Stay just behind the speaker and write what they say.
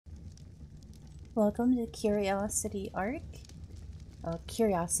Welcome to Curiosity ARK, a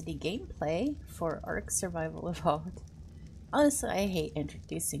Curiosity gameplay for ARK Survival Evolved. Honestly, I hate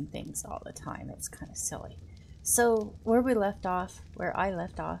introducing things all the time, it's kind of silly. So, where I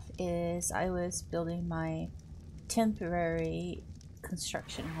left off is I was building my temporary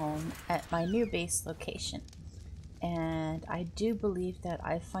construction home at my new base location. And I do believe that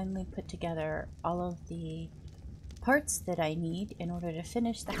I finally put together all of the parts that I need in order to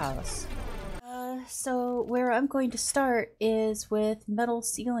finish the house. So where I'm going to start is with metal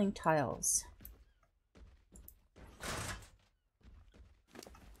ceiling tiles.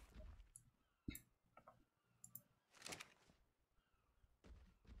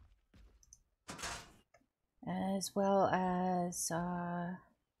 As well as the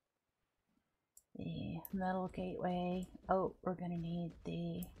metal gateway. Oh, we're gonna need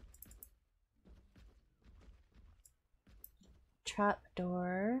the trap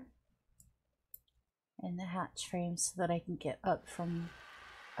door and the hatch frame so that I can get up from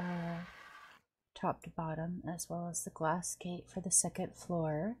top to bottom, as well as the glass gate for the second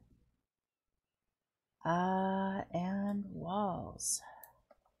floor. And walls.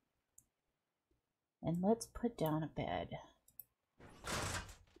 And let's put down a bed.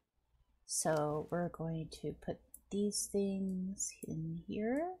 So we're going to put these things in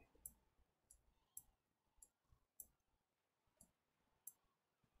here.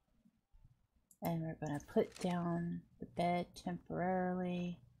 And we're going to put down the bed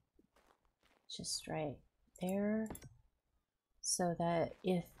temporarily, just right there, so that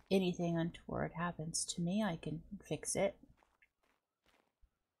if anything untoward happens to me, I can fix it.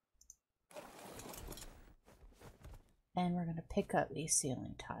 And we're going to pick up these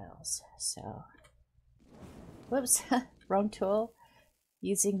ceiling tiles. So, whoops, wrong tool.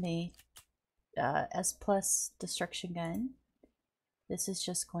 Using the S Plus destruction gun. This is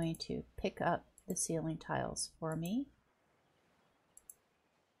just going to pick up the ceiling tiles for me.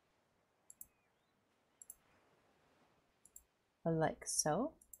 Like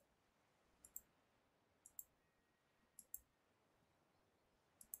so.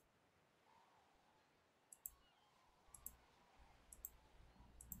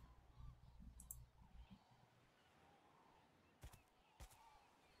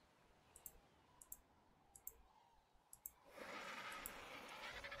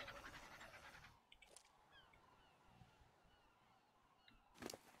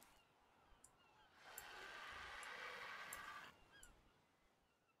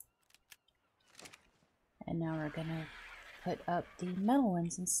 And now we're gonna put up the metal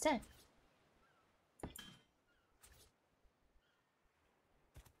ones instead.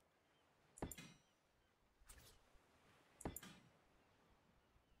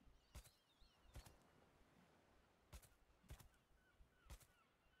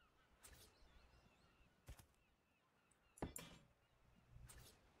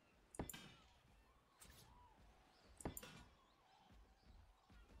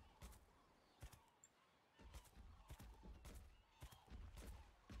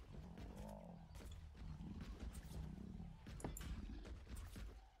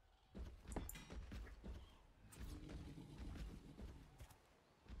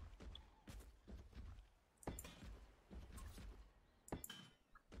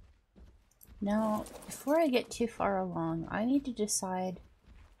 Now, before I get too far along, I need to decide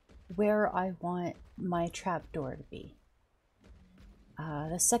where I want my trapdoor to be.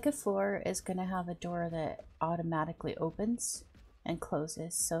 The second floor is going to have a door that automatically opens and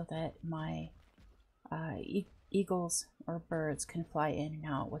closes so that my eagles or birds can fly in and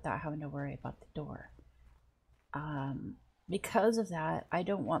out without having to worry about the door. Because of that, I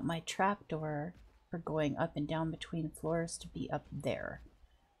don't want my trapdoor for going up and down between floors to be up there.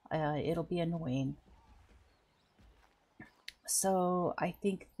 It'll be annoying. So I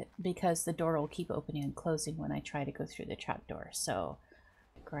think that because the door will keep opening and closing when I try to go through the trapdoor. So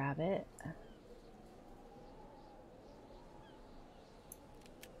grab it.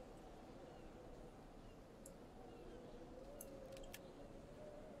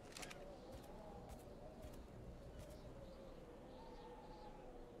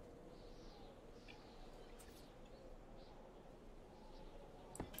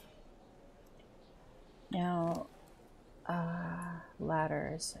 Now,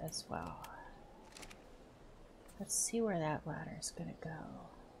 ladders as well. Let's see where that ladder is gonna go.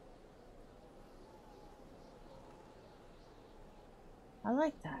 I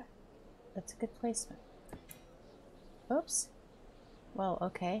like that. That's a good placement. Oops. Well,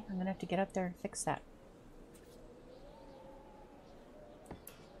 okay. I'm gonna have to get up there and fix that.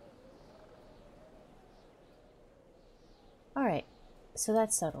 Alright. So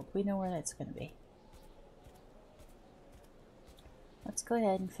that's settled. We know where that's gonna be. Let's go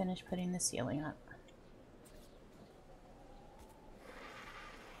ahead and finish putting the ceiling up.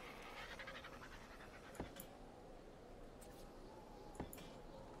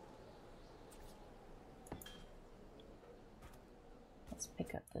 Let's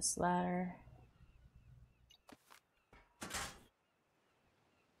pick up this ladder.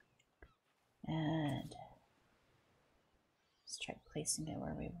 And let's try placing it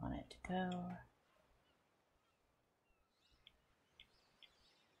where we want it to go.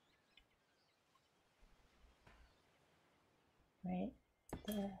 Right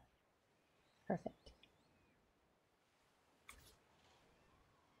there. Perfect.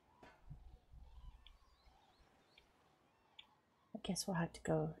 I guess we'll have to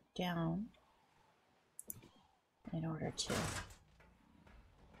go down in order to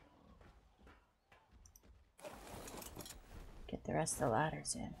get the rest of the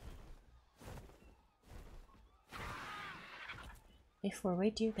ladders in. Before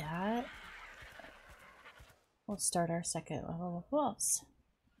we do that, we'll start our second level of walls.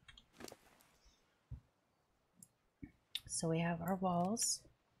 So we have our walls.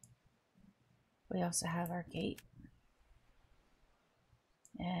 We also have our gate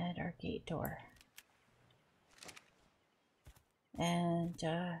and our gate door. And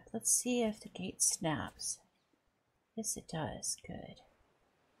let's see if the gate snaps. Yes, it does. Good.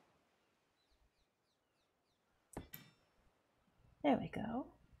 There we go.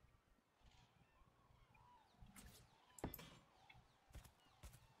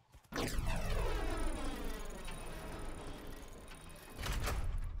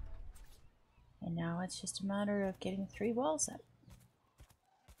 And now it's just a matter of getting 3 walls up.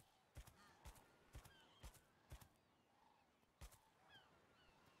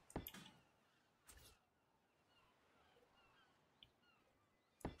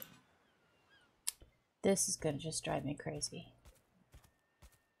 This is going to just drive me crazy.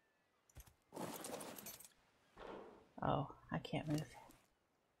 Oh, I can't move.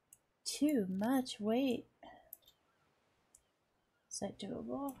 Too much weight. Is that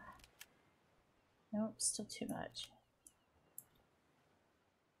doable? Nope, still too much.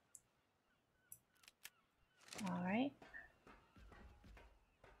 All right.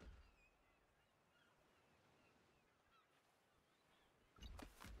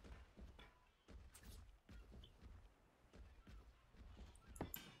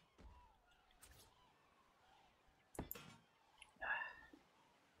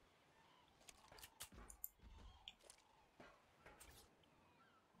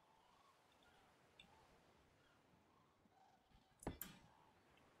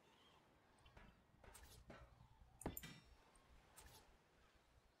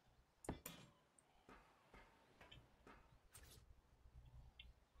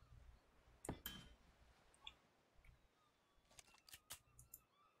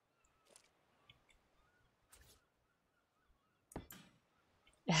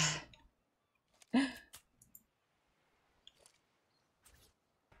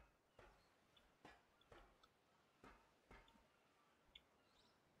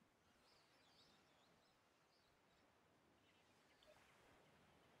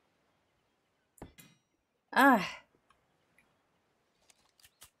 Ah.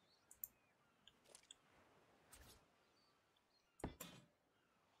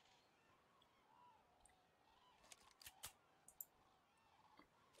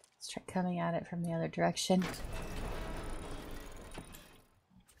 Let's try coming at it from the other direction.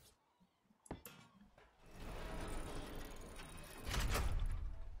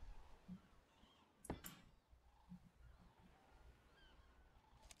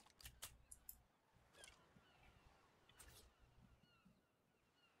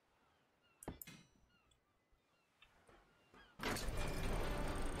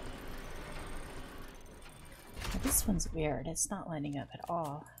 This one's weird. It's not lining up at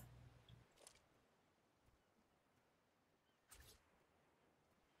all.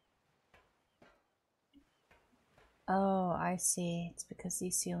 Oh, I see. It's because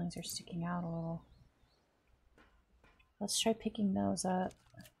these ceilings are sticking out a little. Let's try picking those up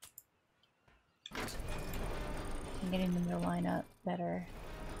and getting them to line up better.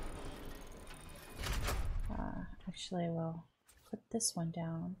 Actually, we'll put this one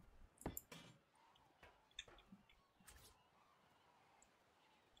down.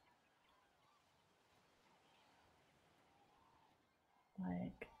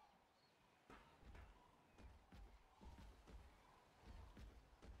 Like,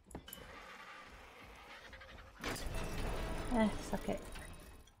 fuck it.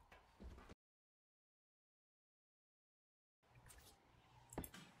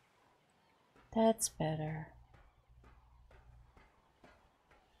 That's better.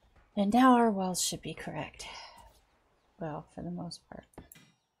 And now our walls should be correct. Well, for the most part.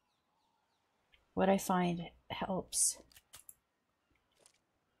 What I find helps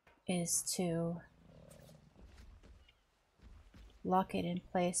is to lock it in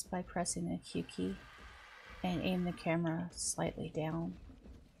place by pressing the Q key and aim the camera slightly down.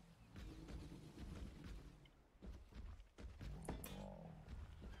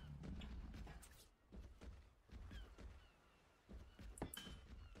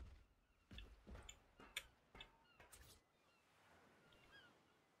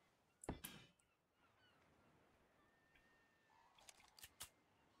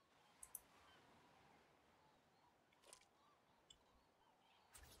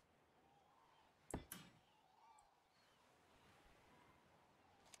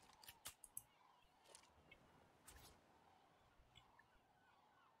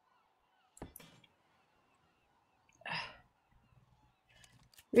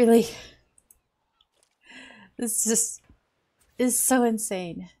 Really? This just is so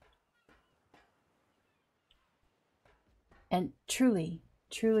insane. And truly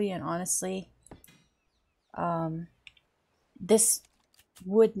and honestly, this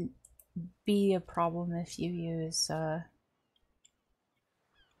wouldn't be a problem if you use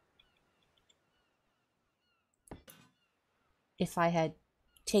if I had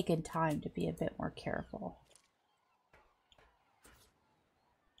taken time to be a bit more careful.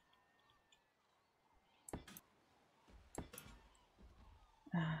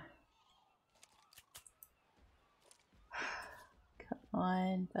 Come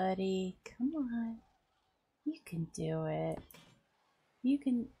on, buddy. Come on. You can do it. You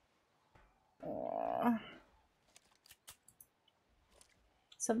can...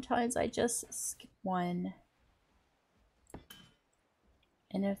 Sometimes I just skip one.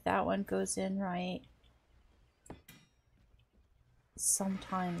 And if that one goes in right,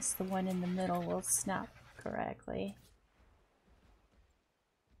 sometimes the one in the middle will snap correctly.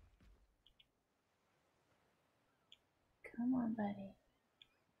 Come on, buddy.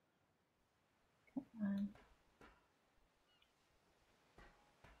 Come on.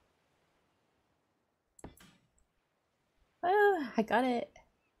 Oh, I got it.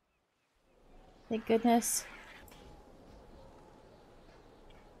 Thank goodness.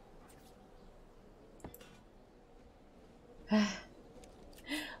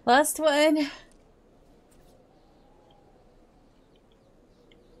 Last one.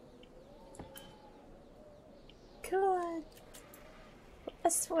 Come on.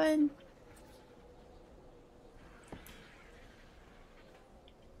 Last one.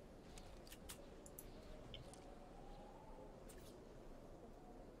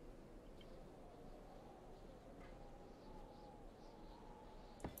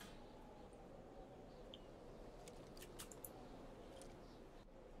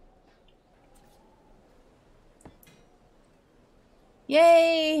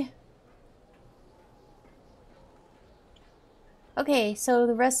 Yay! Okay, so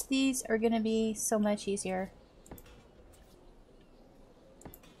the rest of these are gonna be so much easier.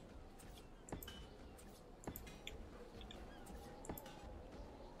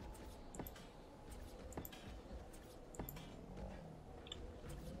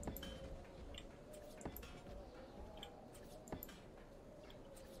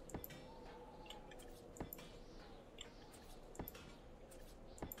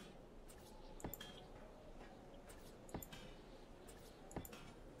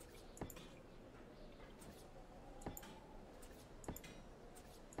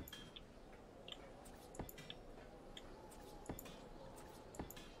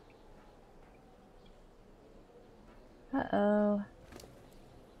 Uh-oh.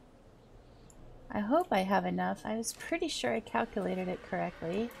 I hope I have enough. I was pretty sure I calculated it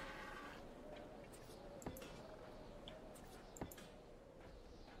correctly.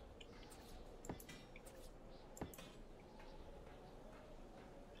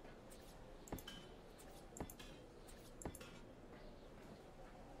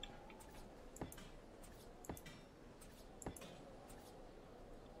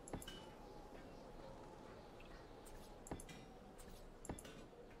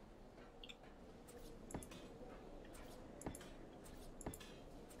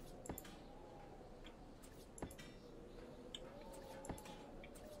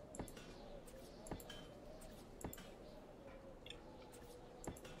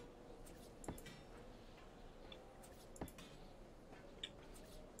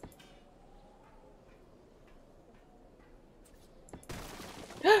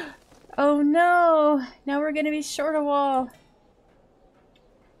 Oh no! Now we're gonna be short a wall.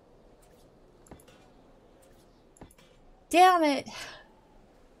 Damn it!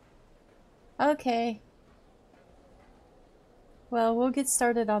 Okay. Well, we'll get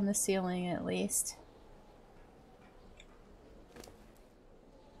started on the ceiling at least.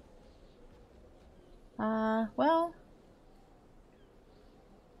 Well,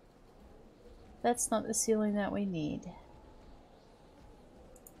 that's not the ceiling that we need.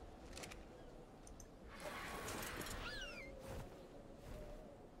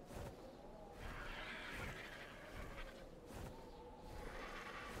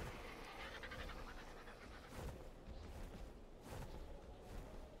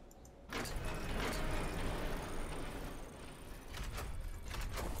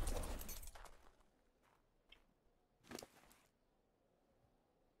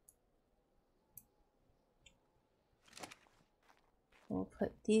 We'll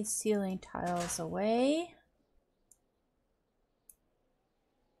put these ceiling tiles away.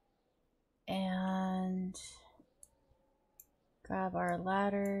 And grab our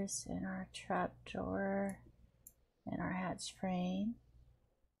ladders and our trapdoor and our hatch frame.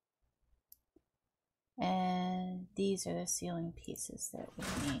 And these are the ceiling pieces that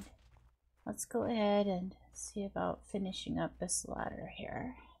we need. Let's go ahead and see about finishing up this ladder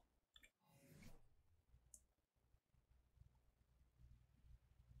here.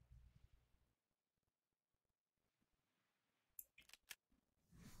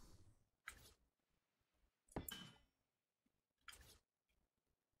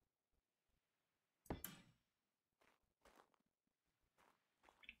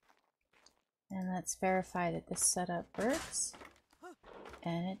 And let's verify that this setup works.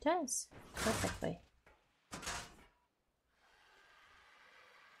 And it does perfectly.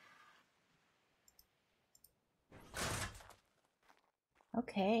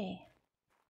 Okay.